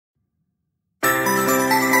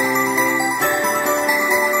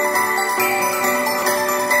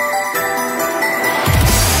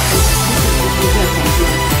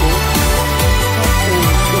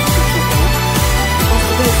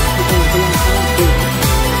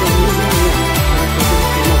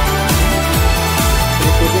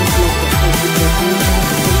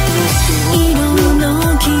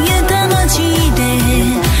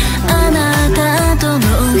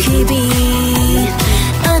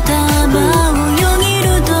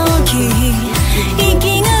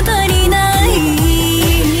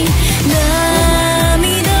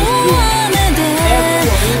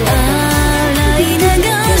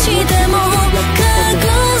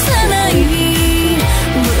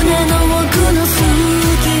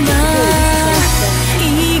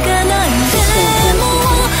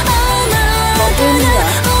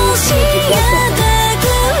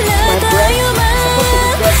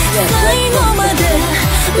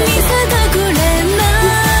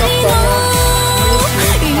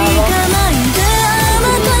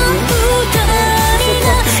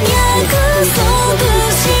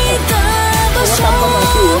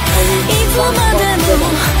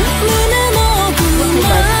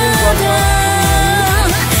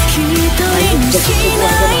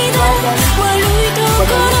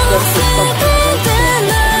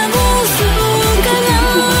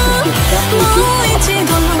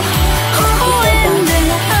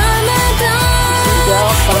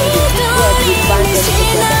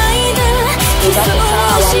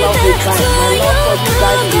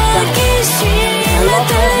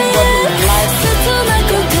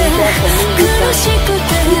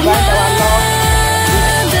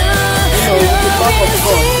with the love of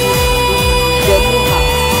God, your new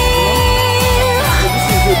house, you know. So this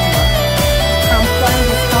is it now. I'm frying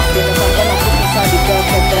this pumpkin that I'm gonna put inside the bell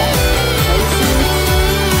pepper. Can you see it?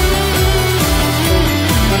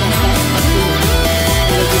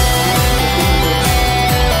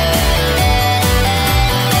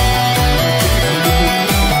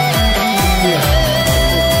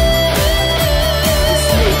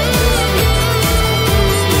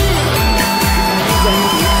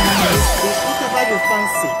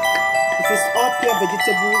 Fancy. If it's all pure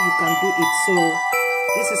vegetable, you can do it. So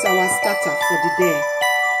this is our starter for the day.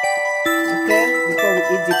 Okay, before we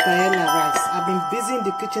eat the paella rice. I've been busy in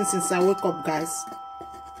the kitchen since I woke up, guys.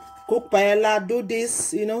 Cook paella, do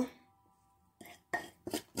this, you know.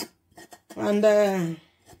 And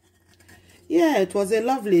yeah, it was a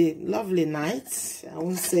lovely night. I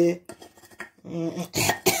won't say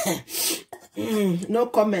no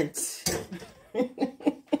comment.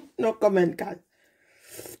 No comment, guys.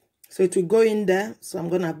 So it will go in there. So I'm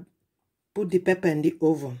gonna put the pepper in the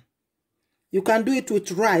oven. You can do it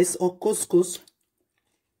with rice or couscous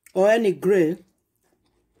or any grain.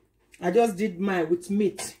 I just did mine with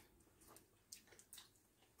meat.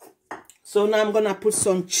 So now I'm gonna put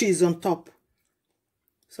some cheese on top.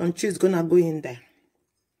 Some cheese gonna go in there.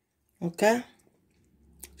 Okay?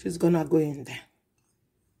 Cheese gonna go in there.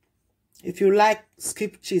 If you like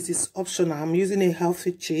skip cheese, it's optional. I'm using a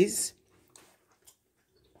healthy cheese.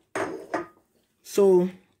 So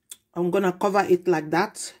I'm gonna cover it like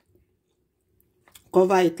that.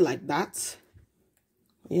 Cover it like that.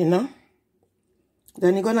 You know.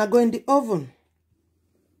 Then you're gonna go in the oven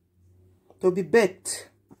to be baked.